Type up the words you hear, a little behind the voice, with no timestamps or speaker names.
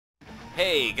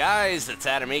Hey guys, it's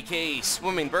Adam aka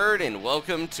Swimming Bird, and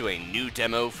welcome to a new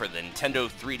demo for the Nintendo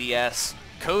 3DS,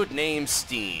 codenamed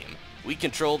S.T.E.A.M. We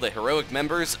control the heroic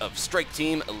members of Strike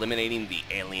Team eliminating the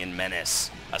alien menace,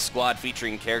 a squad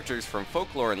featuring characters from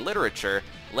folklore and literature,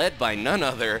 led by none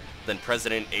other than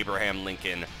President Abraham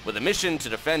Lincoln, with a mission to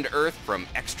defend Earth from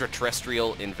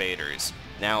extraterrestrial invaders.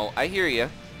 Now, I hear ya,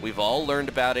 we've all learned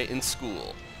about it in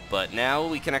school. But now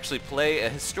we can actually play a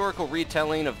historical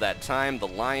retelling of that time the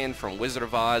lion from Wizard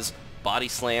of Oz body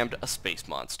slammed a space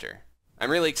monster.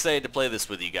 I'm really excited to play this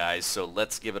with you guys, so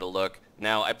let's give it a look.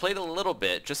 Now, I played a little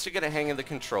bit just to get a hang of the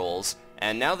controls,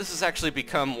 and now this has actually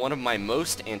become one of my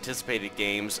most anticipated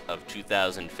games of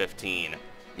 2015.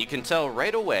 You can tell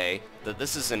right away that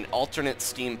this is an alternate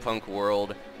steampunk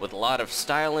world with a lot of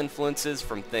style influences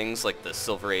from things like the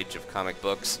Silver Age of comic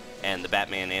books and the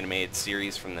Batman animated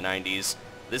series from the 90s.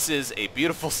 This is a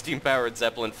beautiful steam-powered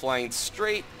Zeppelin flying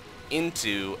straight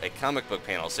into a comic book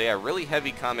panel. So yeah, really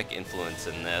heavy comic influence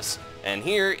in this. And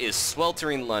here is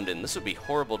sweltering London. This would be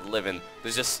horrible to live in.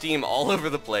 There's just steam all over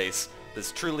the place.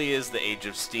 This truly is the age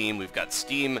of steam. We've got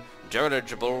steam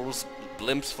dirigibles,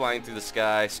 blimps flying through the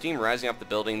sky, steam rising off the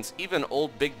buildings. Even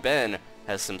old Big Ben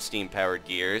has some steam-powered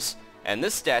gears. And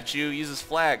this statue uses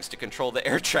flags to control the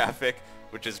air traffic,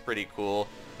 which is pretty cool.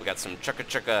 We got some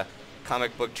chugga-chugga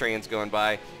comic book trains going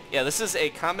by. Yeah, this is a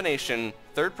combination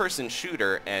third-person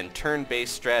shooter and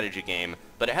turn-based strategy game,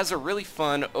 but it has a really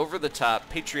fun, over-the-top,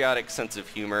 patriotic sense of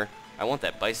humor. I want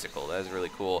that bicycle. That is really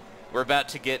cool. We're about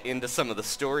to get into some of the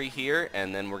story here,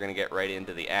 and then we're going to get right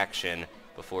into the action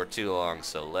before too long,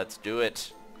 so let's do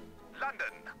it. London,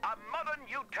 a modern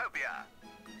utopia,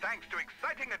 thanks to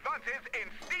exciting advances in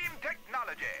steam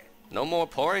technology. No more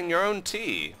pouring your own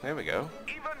tea. There we go.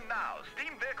 Even now,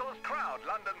 steam vehicles crowd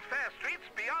London's fair streets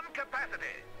beyond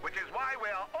capacity, which is why we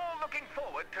are all looking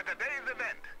forward to today's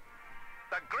event.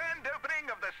 The grand opening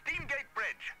of the Steamgate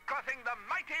Bridge, crossing the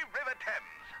mighty River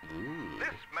Thames. Ooh.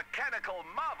 This mechanical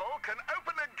marvel can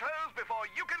open and close before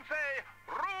you can say,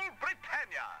 "Rule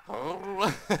Britannia."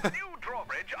 Oh. The new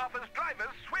drawbridge offers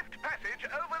drivers swift passage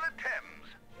over the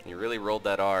Thames. You really rolled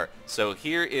that R. So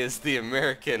here is the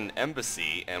American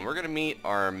Embassy, and we're going to meet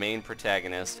our main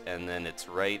protagonist, and then it's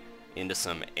right into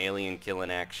some alien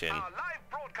killing action. Our live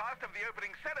broadcast of the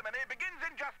opening ceremony begins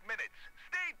in just minutes.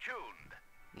 Stay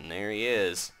tuned. And there he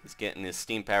is. He's getting his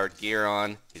steam-powered gear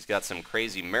on. He's got some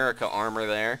crazy America armor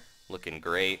there. Looking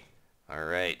great.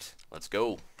 Alright, let's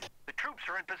go. The troops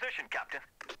are in position, Captain.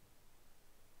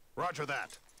 Roger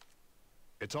that.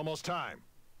 It's almost time.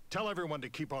 Tell everyone to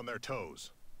keep on their toes.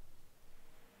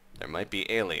 There might be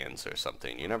aliens or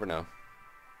something. You never know.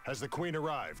 Has the Queen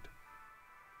arrived?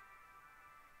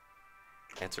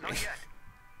 Answer me. Not yet.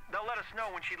 They'll let us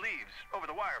know when she leaves, over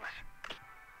the wireless.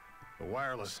 The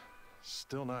wireless.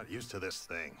 Still not used to this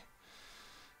thing.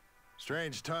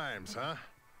 Strange times, huh?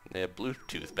 They had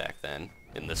Bluetooth back then,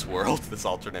 in this world, this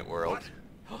alternate world.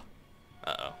 What?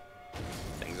 Uh-oh.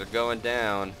 Things are going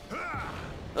down.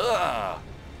 Ugh!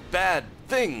 Bad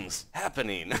things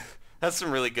happening! That's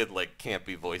some really good, like,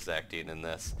 campy voice acting in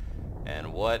this.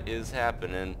 And what is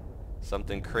happening?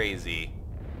 Something crazy.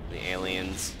 The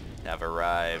aliens have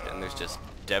arrived, and there's just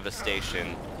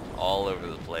devastation all over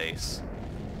the place.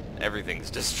 Everything's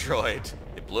destroyed.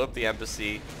 They blew up the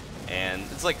embassy, and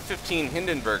it's like 15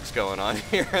 Hindenburgs going on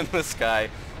here in the sky.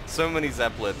 So many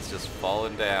Zeppelins just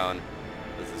falling down.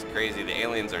 This is crazy. The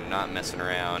aliens are not messing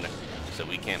around, so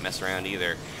we can't mess around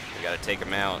either. We gotta take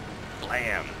them out.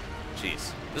 Blam!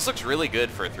 Jeez. This looks really good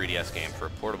for a 3DS game, for a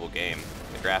portable game.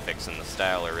 The graphics and the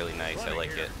style are really nice. I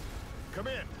like it. Come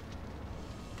in.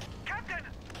 Captain!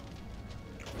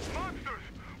 Monsters!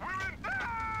 We're in...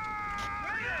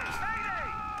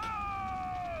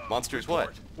 Monsters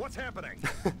what? What's happening?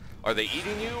 Are they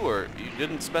eating you, or you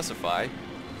didn't specify?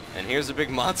 And here's a big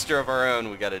monster of our own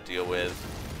we gotta deal with.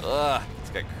 Ugh, it's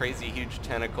got crazy huge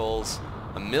tentacles,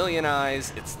 a million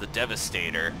eyes. It's the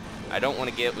Devastator. I don't want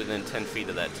to get within 10 feet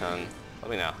of that tongue.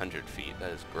 Probably not 100 feet.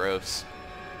 That is gross.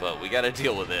 But we gotta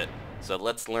deal with it. So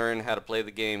let's learn how to play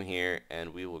the game here,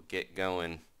 and we will get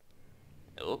going.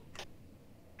 Oh,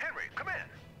 Henry, come in.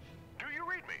 Do you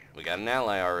read me? we got an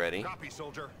ally already. Copy,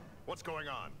 soldier. What's going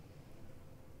on?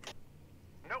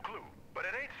 No clue, but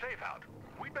it ain't safe out.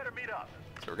 We better meet up.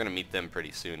 So we're gonna meet them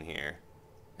pretty soon here.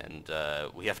 And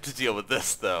we have to deal with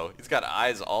this, though. He's got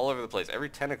eyes all over the place. Every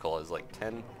tentacle has like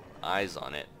 10 eyes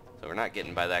on it. So we're not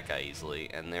getting by that guy easily.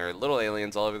 And there are little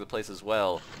aliens all over the place as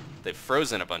well. They've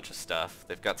frozen a bunch of stuff.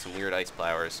 They've got some weird ice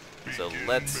powers. So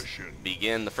let's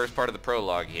begin the first part of the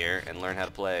prologue here and learn how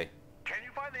to play. Can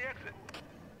you find the exit?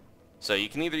 So you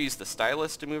can either use the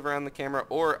stylus to move around the camera,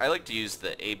 or I like to use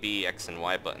the A, B, X, and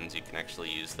Y buttons. You can actually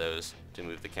use those to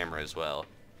move the camera as well,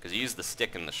 because you use the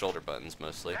stick and the shoulder buttons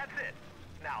mostly. That's it.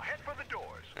 Now head for the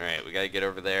doors. Alright, we gotta get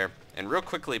over there. And real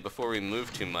quickly, before we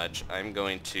move too much, I'm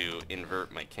going to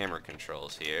invert my camera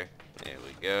controls here. There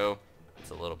we go. It's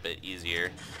a little bit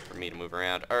easier for me to move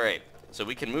around. Alright, so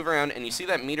we can move around, and you see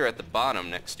that meter at the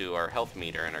bottom next to our health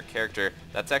meter and our character.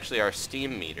 That's actually our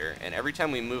S.T.E.A.M meter, and every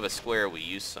time we move a square, we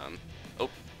use some. Oh,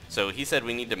 so he said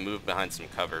we need to move behind some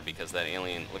cover because that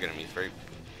alien, look at him, he's very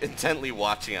intently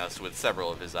watching us with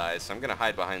several of his eyes. So I'm going to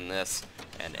hide behind this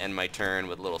and end my turn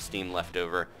with a little steam left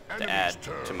over to add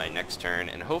to my next turn.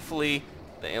 And hopefully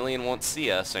the alien won't see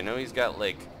us. I know he's got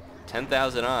like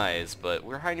 10,000 eyes, but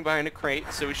we're hiding behind a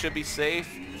crate, so we should be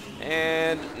safe.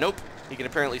 And nope, he can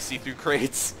apparently see through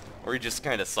crates, or he just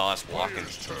kind of saw us walking in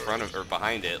front of or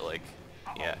behind it, like,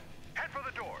 yeah. Head for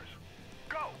the doors.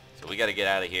 Go. So we got to get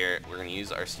out of here. We're going to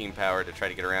use our steam power to try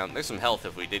to get around. There's some health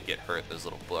if we did get hurt, those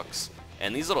little books.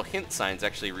 And these little hint signs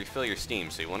actually refill your steam,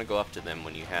 so you want to go up to them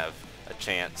when you have a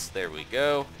chance. There we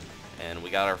go. And we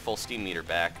got our full steam meter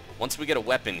back. Once we get a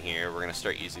weapon here, we're going to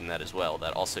start using that as well.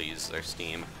 That also uses our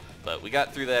steam. But we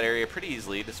got through that area pretty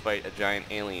easily despite a giant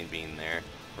alien being there.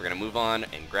 We're going to move on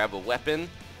and grab a weapon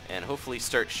and hopefully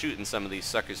start shooting some of these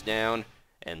suckers down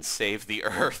and save the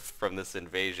Earth from this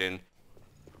invasion.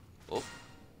 Oh,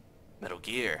 Metal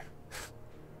Gear.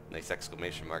 Nice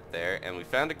exclamation mark there. And we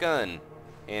found a gun.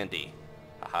 Handy.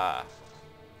 Haha.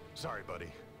 Sorry, buddy.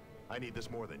 I need this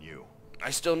more than you. I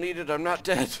still need it. I'm not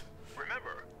dead.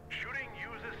 Remember, shooting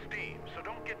uses steam, so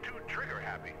don't get too trigger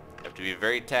happy. You have to be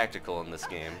very tactical in this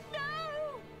game.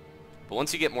 But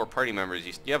once you get more party members,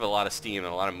 you have a lot of steam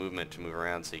and a lot of movement to move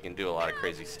around, so you can do a lot of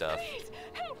crazy stuff. Please,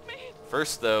 help me.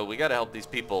 First, though, we gotta help these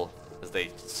people as they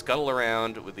scuttle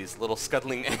around with these little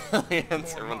scuttling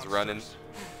aliens. Everyone's running.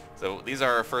 So these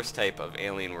are our first type of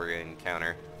alien we're gonna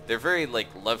encounter. They're very,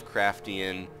 like,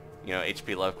 Lovecraftian, you know,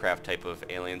 H.P. Lovecraft type of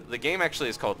aliens. The game actually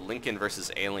is called Lincoln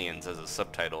vs. Aliens as a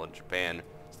subtitle in Japan.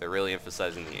 So they're really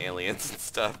emphasizing the aliens and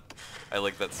stuff. I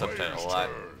like that subtitle a lot.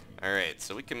 Alright,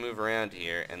 so we can move around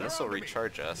here, and this will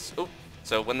recharge us. Oh,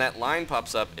 so when that line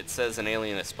pops up, it says an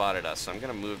alien has spotted us. So I'm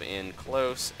going to move in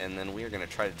close, and then we are going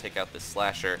to try to take out this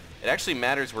slasher. It actually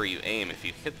matters where you aim. If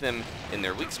you hit them in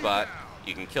their weak spot,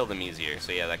 you can kill them easier.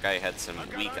 So yeah, that guy had some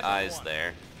weak eyes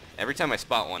there. Every time I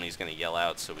spot one, he's going to yell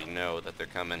out so we know that they're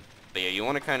coming. But yeah, you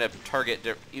want to kind of target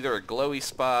either a glowy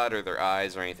spot or their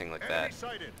eyes or anything like that.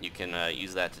 You can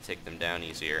use that to take them down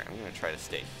easier. I'm going to try to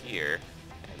stay here.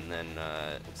 And then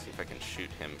let's see if I can shoot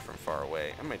him from far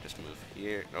away. I might just move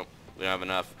here. Nope, we don't have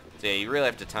enough. So yeah, you really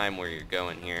have to time where you're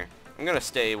going here. I'm going to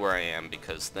stay where I am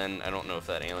because then I don't know if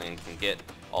that alien can get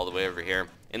all the way over here.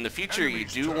 In the future, you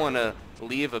do want to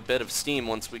leave a bit of steam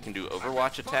once we can do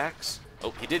Overwatch attacks.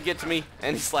 Oh, he did get to me,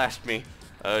 and he slashed me.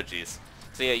 Oh, jeez.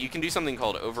 So yeah, you can do something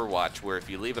called Overwatch, where if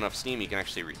you leave enough steam, you can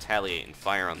actually retaliate and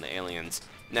fire on the aliens.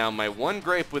 Now, my one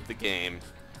gripe with the game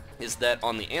is that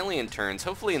on the alien turns,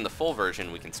 hopefully in the full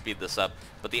version we can speed this up,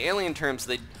 but the alien turns,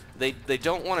 they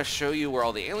don't want to show you where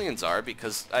all the aliens are,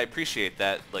 because I appreciate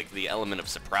that, like the element of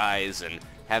surprise and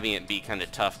having it be kind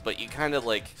of tough, but you kind of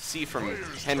like see from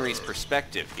Henry's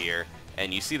perspective here,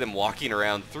 and you see them walking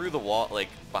around through the wall, like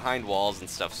behind walls and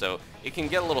stuff, so it can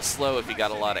get a little slow if you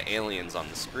got a lot of aliens on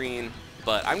the screen.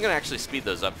 But I'm going to actually speed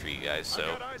those up for you guys,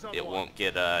 so it won't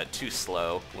get too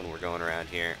slow when we're going around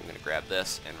here. I'm going to grab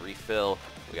this and refill.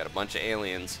 We got a bunch of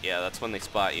aliens. Yeah, that's when they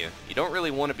spot you. You don't really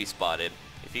want to be spotted.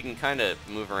 If you can kind of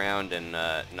move around and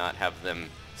not have them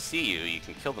see you, you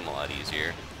can kill them a lot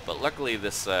easier. But luckily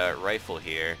this rifle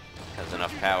here has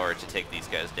enough power to take these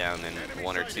guys down in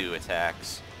 1 or 2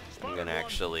 attacks. I'm going to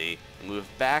actually move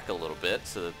back a little bit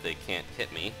so that they can't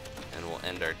hit me, and we'll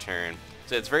end our turn.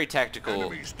 So it's very tactical.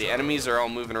 The enemies are all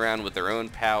moving around with their own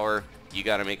power. You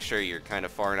got to make sure you're kind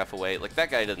of far enough away. Like,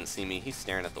 that guy doesn't see me. He's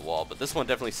staring at the wall. But this one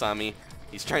definitely saw me.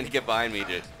 He's trying to get behind me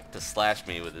to slash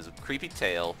me with his creepy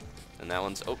tail. And that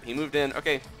one's... Oh, he moved in.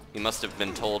 Okay. He must have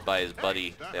been told by his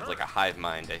buddy. They have like a hive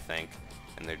mind, I think.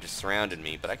 And they're just surrounding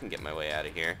me. But I can get my way out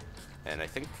of here. And I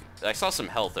think... I saw some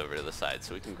health over to the side,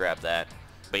 so we can grab that.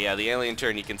 But yeah, the alien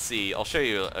turn, you can see, I'll show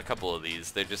you a couple of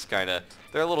these. They're just kind of,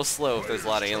 they're a little slow if there's a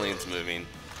lot of aliens moving.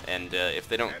 And if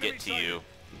they don't get to you,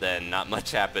 then not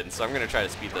much happens. So I'm going to try to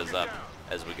speed those up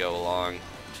as we go along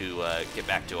to get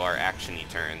back to our action-y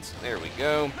turns. There we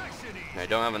go. I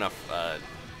don't have enough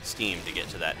steam to get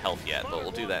to that health yet, but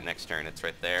we'll do that next turn. It's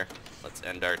right there. Let's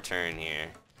end our turn here.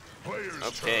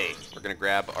 Okay, we're gonna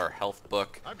grab our health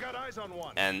book. I've got eyes on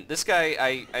one. And this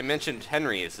guy, I mentioned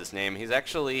Henry is his name. He's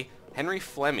actually Henry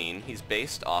Fleming. He's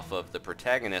based off of the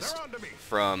protagonist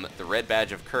from The Red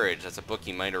Badge of Courage. That's a book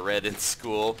you might have read in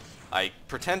school. I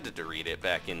pretended to read it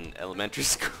back in elementary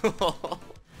school.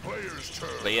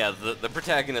 But yeah, the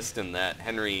protagonist in that,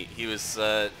 Henry, he was,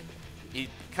 he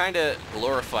kind of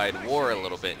glorified war a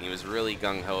little bit, and he was really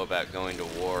gung-ho about going to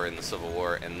war in the Civil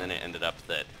War, and then it ended up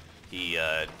that he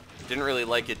didn't really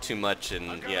like it too much,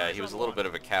 and yeah, he was a little bit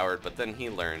of a coward, but then he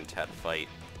learned how to fight.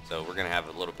 So we're going to have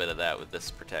a little bit of that with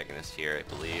this protagonist here, I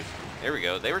believe. There we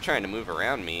go. They were trying to move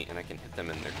around me, and I can hit them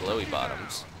in their glowy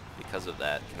bottoms because of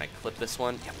that. Can I clip this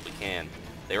one? Yep, we can.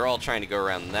 They were all trying to go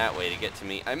around that way to get to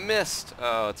me. I missed!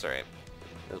 Oh, it's alright.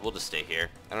 We'll just stay here.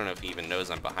 I don't know if he even knows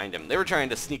I'm behind him. They were trying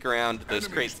to sneak around those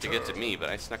crates to get to me, but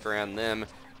I snuck around them,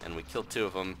 and we killed 2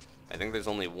 of them. I think there's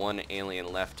only 1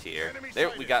 alien left here.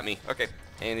 There, we got me. Okay.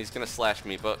 And he's going to slash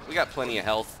me, but we got plenty of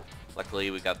health. Luckily,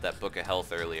 we got that book of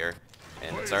health earlier.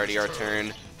 And it's already our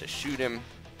turn to shoot him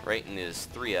right in his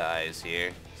 3 eyes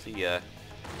here. See ya.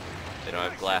 They don't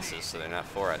have glasses, so they're not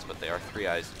 4 eyes, but they are 3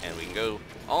 eyes. And we can go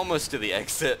almost to the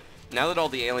exit. Now that all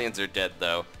the aliens are dead,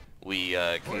 though, we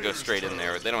can go straight in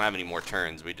there. They don't have any more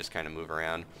turns. We just kind of move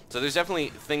around. So there's definitely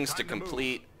things to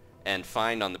complete and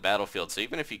find on the battlefield. So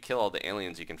even if you kill all the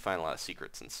aliens, you can find a lot of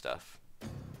secrets and stuff.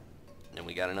 And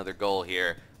we got another goal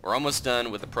here. We're almost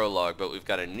done with the prologue, but we've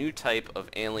got a new type of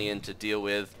alien to deal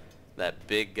with. That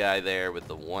big guy there with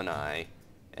the 1 eye.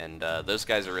 And those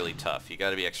guys are really tough. You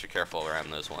got to be extra careful around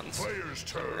those ones.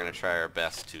 So we're going to try our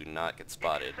best to not get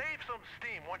spotted. Save some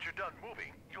steam once you're done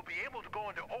moving. You'll be able to go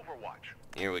into Overwatch.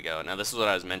 Here we go. Now this is what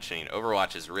I was mentioning.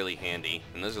 Overwatch is really handy.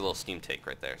 And there's a little steam take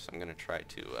right there. So I'm going to try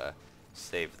to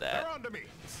save that.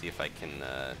 See if I can,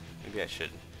 maybe I should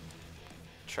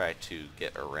try to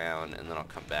get around, and then I'll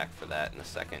come back for that in a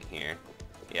second here.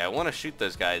 Yeah, I want to shoot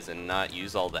those guys and not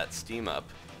use all that steam up,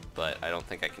 but I don't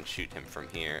think I can shoot him from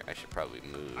here. I should probably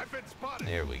move.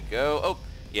 There we go. Oh,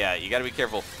 yeah, you got to be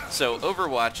careful. So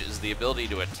Overwatch is the ability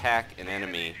to attack an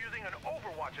enemy. Using an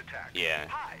Overwatch attack. Yeah.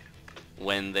 Hide.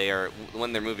 When they're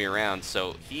moving around.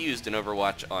 So he used an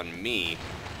Overwatch on me,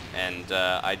 and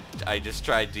I just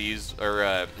tried to use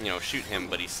or you know, shoot him,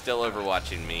 but he's still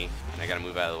overwatching me, and I gotta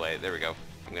move out of the way. There we go.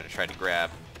 I'm gonna try to grab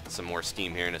some more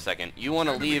steam here in a second. You want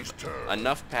to leave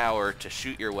enough power to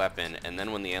shoot your weapon, and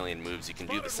then when the alien moves, you can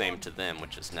do the same to them,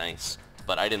 which is nice.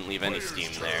 But I didn't leave any steam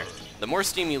there. The more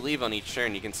steam you leave on each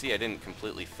turn, you can see I didn't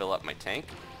completely fill up my tank,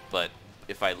 but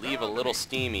if I leave a little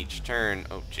steam each turn,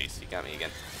 oh jeez, you got me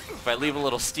again. If I leave a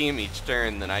little steam each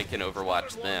turn, then I can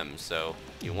overwatch them. So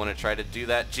you want to try to do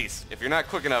that. Jeez, if you're not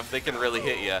quick enough, they can really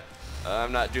hit you.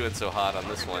 I'm not doing so hot on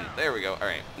this one. There we go.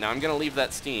 Alright, now I'm going to leave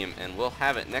that steam, and we'll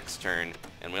have it next turn,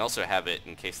 and we also have it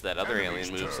in case that other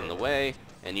alien moves in the way,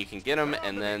 and you can get him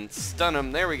and then stun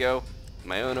him. There we go.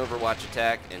 My own Overwatch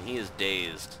attack, and he is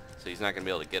dazed, so he's not going to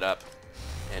be able to get up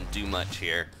and do much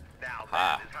here. Now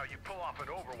that is how you pull off an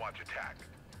Overwatch attack.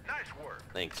 Nice work.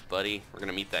 Thanks, buddy. We're going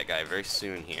to meet that guy very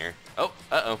soon here. Oh,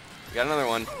 uh-oh. We got another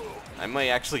one. I might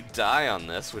actually die on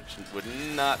this, which would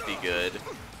not be good.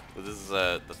 This is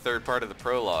the 3rd part of the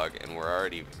prologue, and we're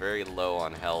already very low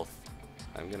on health.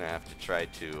 I'm going to have to try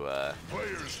to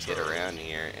get around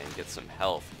here and get some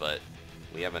health, but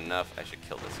we have enough. I should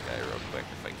kill this guy real quick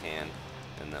if I can,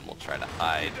 and then we'll try to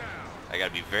hide. I got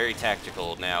to be very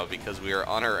tactical now because we are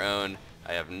on our own.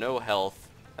 I have no health.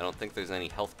 I don't think there's any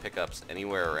health pickups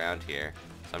anywhere around here,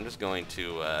 so I'm just going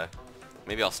to,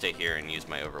 maybe I'll stay here and use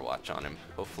my Overwatch on him.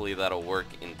 Hopefully that'll work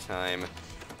in time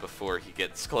before he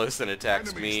gets close and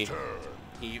attacks me.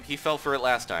 He fell for it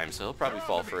last time, so he'll probably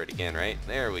fall for it again, right?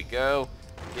 There we go.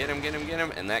 Get him, get him, get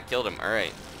him, and that killed him.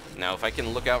 Alright, now if I can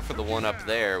look out for the one up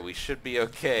there, we should be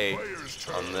okay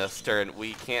on this turn.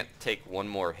 We can't take one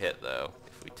more hit, though.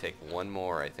 If we take one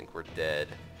more, I think we're dead.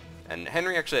 And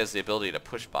Henry actually has the ability to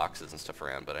push boxes and stuff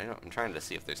around, but I'm trying to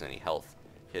see if there's any health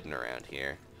hidden around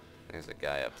here. There's a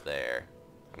guy up there.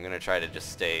 I'm going to try to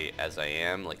just stay as I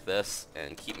am, like this,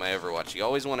 and keep my Overwatch. You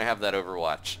always want to have that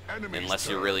Overwatch, unless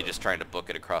you're really just trying to book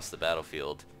it across the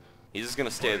battlefield. He's just going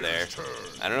to stay there.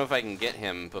 I don't know if I can get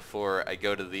him before I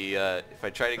go to the, if I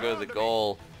try to go to the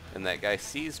goal and that guy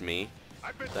sees me,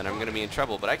 then I'm going to be in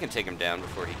trouble, but I can take him down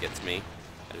before he gets me.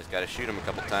 I just got to shoot him a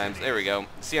couple times. There we go.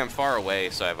 See, I'm far away,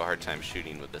 so I have a hard time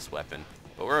shooting with this weapon.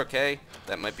 But we're okay.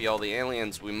 That might be all the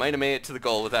aliens. We might have made it to the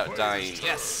goal without dying.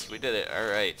 Yes, we did it. All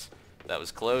right. That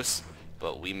was close,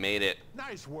 but we made it.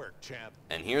 Nice work, champ.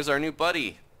 And here's our new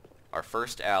buddy, our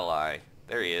first ally.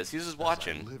 There he is. He's just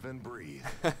watching. Live and breathe.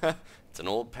 It's an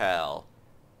old pal.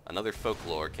 Another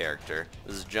folklore character.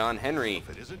 This is John Henry.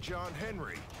 If it isn't John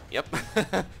Henry. Yep.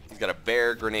 He's got a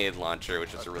bear grenade launcher,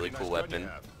 which is a really Pretty cool nice gun you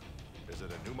weapon. have. Is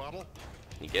it a new model?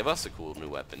 He gave us a cool new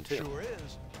weapon, too. Sure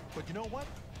is. But you know what?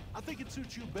 I think it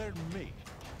suits you better than me.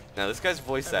 Now, this guy's a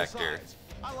voice And actor. besides,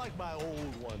 I like my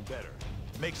old one better.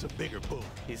 Makes a bigger boom.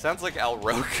 He sounds like Al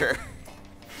Roker.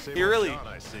 Same He old really... John,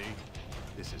 I see.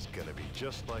 This is gonna be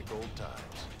just like old times.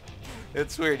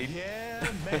 It's weird. He... Yeah,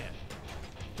 man.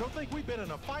 Don't think we've been in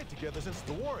a fight together since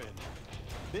the war ended.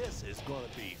 This is gonna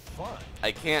be fun.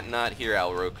 I can't not hear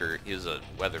Al Roker. He was a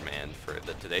weatherman for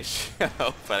the Today Show,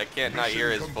 but I can't not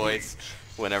hear his voice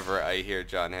whenever I hear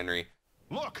John Henry.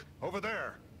 Look, over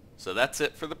there. So that's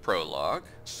it for the prologue.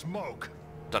 Smoke.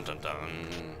 Dun dun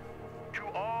dun. To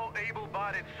all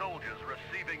able-bodied soldiers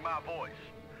receiving my voice,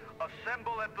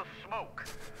 assemble at the smoke.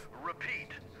 Repeat,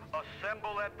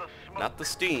 assemble at the smoke. Not the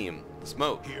steam, the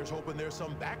smoke. Here's hoping there's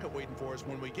some backup waiting for us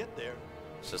when we get there.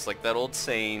 It's just like that old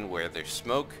saying where there's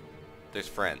smoke, there's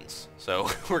friends. So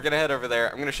we're going to head over there.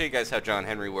 I'm going to show you guys how John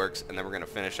Henry works, and then we're going to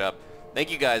finish up.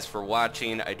 Thank you guys for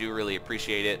watching. I do really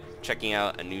appreciate it. Checking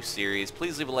out a new series.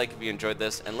 Please leave a like if you enjoyed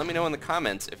this, and let me know in the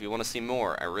comments if you want to see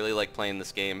more. I really like playing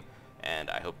this game, and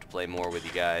I hope to play more with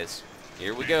you guys.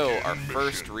 Here we go, our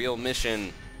first real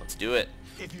mission. Let's do it.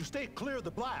 If you stay clear of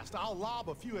the blast, I'll lob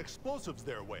a few explosives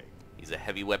their way. He's a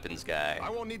heavy weapons guy. I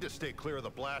won't need to stay clear of the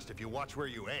blast if you watch where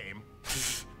you aim.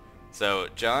 So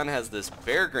John has this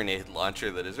bear grenade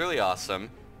launcher that is really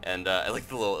awesome, and I like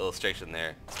the little illustration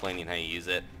there explaining how you use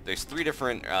it. There's 3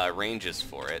 different ranges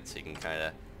for it, so you can kind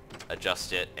of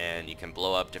adjust it, and you can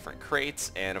blow up different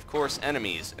crates and of course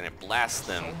enemies, and it blasts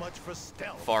them So much for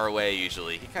stealth. far away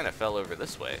usually. He kind of fell over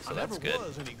this way, so I that's never good.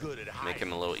 was any good at Make him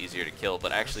hiding. a little easier to kill,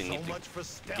 but I actually So need much for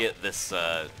stealth. to get this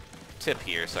tip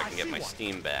here so I can get see my one.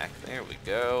 steam back. There we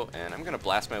go, and I'm gonna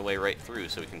blast my way right through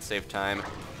so we can save time.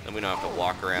 Then we don't have to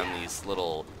walk around these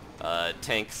little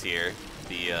tanks here,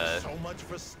 So much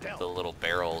for stealth. the little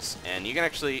barrels, and you can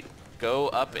actually go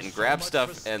up and grab much stuff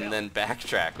for and stealth. then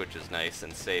backtrack, which is nice,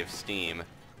 and save steam.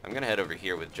 I'm gonna head over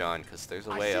here with John because there's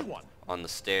a I way see up one. on the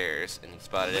stairs, and he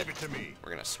spotted Leave it. it to me.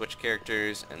 We're gonna switch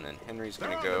characters, and then Henry's They're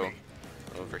gonna onto go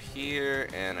me. over here,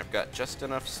 and I've got just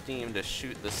enough steam to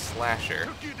shoot this slasher.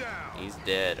 Took you down. He's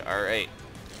dead. Alright.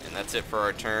 And that's it for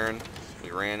our turn.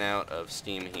 We ran out of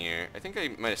steam here. I think I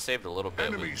might have saved a little bit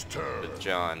Enemy's turn. with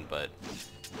John, but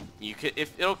you could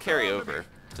if it'll carry over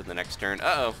to the next turn.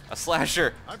 Uh-oh, a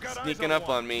slasher I've got eyes sneaking on up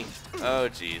one. on me. Oh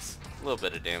jeez. A little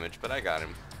bit of damage, but I got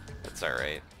him. That's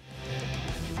alright.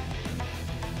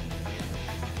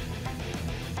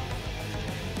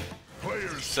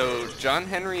 Players. So John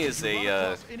Henry is Run a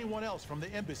across anyone else from the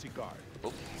embassy guard.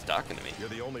 oh, he's talking to me. You're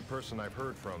the only person I've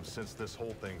heard from since this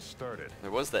whole thing started. There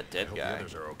was that I dead hope the guy.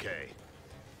 others are okay.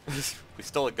 We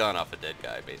stole a gun off a dead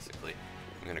guy, basically.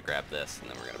 I'm gonna grab this, and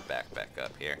then we're gonna back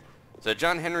up here. So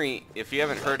John Henry, if you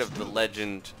haven't heard of the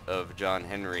legend of John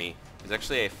Henry, he's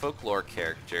actually a folklore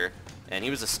character, and he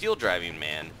was a steel driving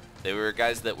man. They were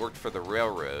guys that worked for the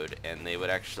railroad, and they would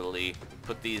actually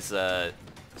put these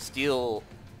steel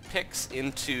picks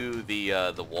into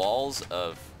the walls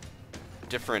of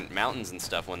different mountains and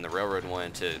stuff when the railroad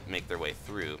wanted to make their way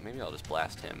through. Maybe I'll just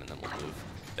blast him, and then we'll move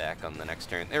back on the next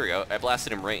turn. There we go. I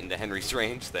blasted him right into Henry's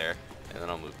range there, and then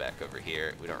I'll move back over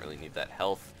here. We don't really need that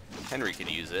health. Henry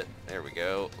could use it. There we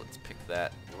go. Let's pick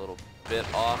that little bit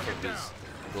off of his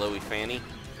glowy fanny,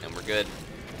 and we're good.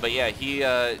 But yeah,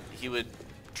 he would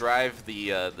drive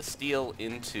the steel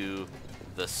into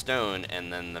the stone,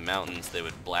 and then the mountains, they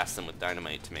would blast them with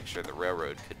dynamite to make sure the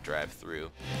railroad could drive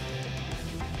through.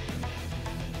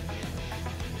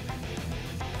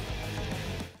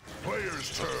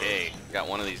 Players turn. Okay, got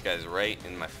one of these guys right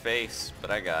in my face,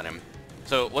 but I got him.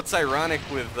 So what's ironic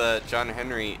with John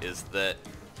Henry is that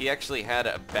he actually had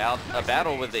a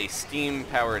battle with a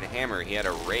steam-powered hammer. He had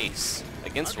a race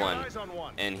against I've got one, eyes on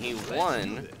one. and he Let's do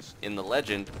won this. in the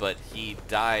legend, but he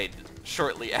died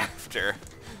shortly after.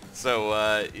 So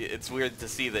it's weird to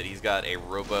see that he's got a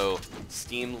robo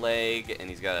steam leg, and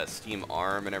he's got a steam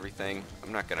arm and everything.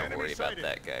 I'm not gonna Enemy worry about sighted.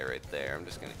 that guy right there. I'm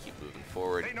just gonna keep moving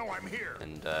forward. They know I'm here.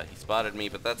 And he spotted me,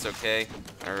 but that's okay.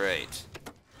 Alright.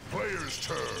 Players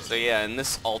turn. So yeah, in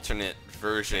this alternate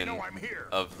version They know I'm here.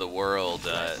 of the world,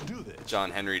 Let's do this.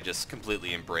 John Henry just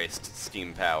completely embraced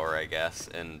steam power, I guess,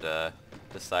 and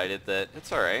decided that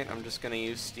it's alright, I'm just going to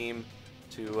use steam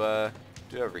to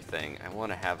do everything. I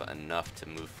want to have enough to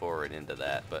move forward into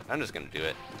that, but I'm just going to do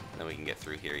it, then we can get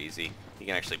through here easy. You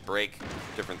can actually break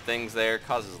different things there,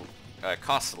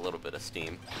 costs a little bit of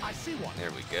steam. I see one.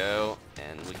 There we go,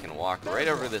 and we can walk right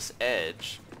over this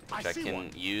edge, which I see can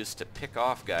one. use to pick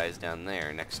off guys down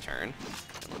there next turn.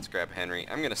 And let's grab Henry.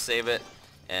 I'm going to save it,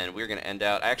 and we're going to end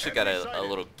out. I actually got a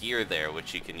little gear there,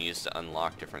 which you can use to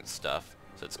unlock different stuff.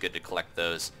 So it's good to collect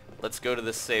those. Let's go to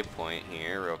the save point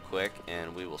here real quick,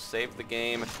 and we will save the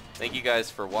game. Thank you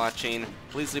guys for watching.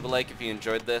 Please leave a like if you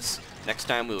enjoyed this. Next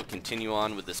time we will continue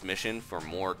on with this mission for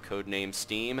more Codename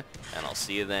S.T.E.A.M, and I'll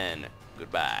see you then.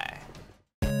 Goodbye.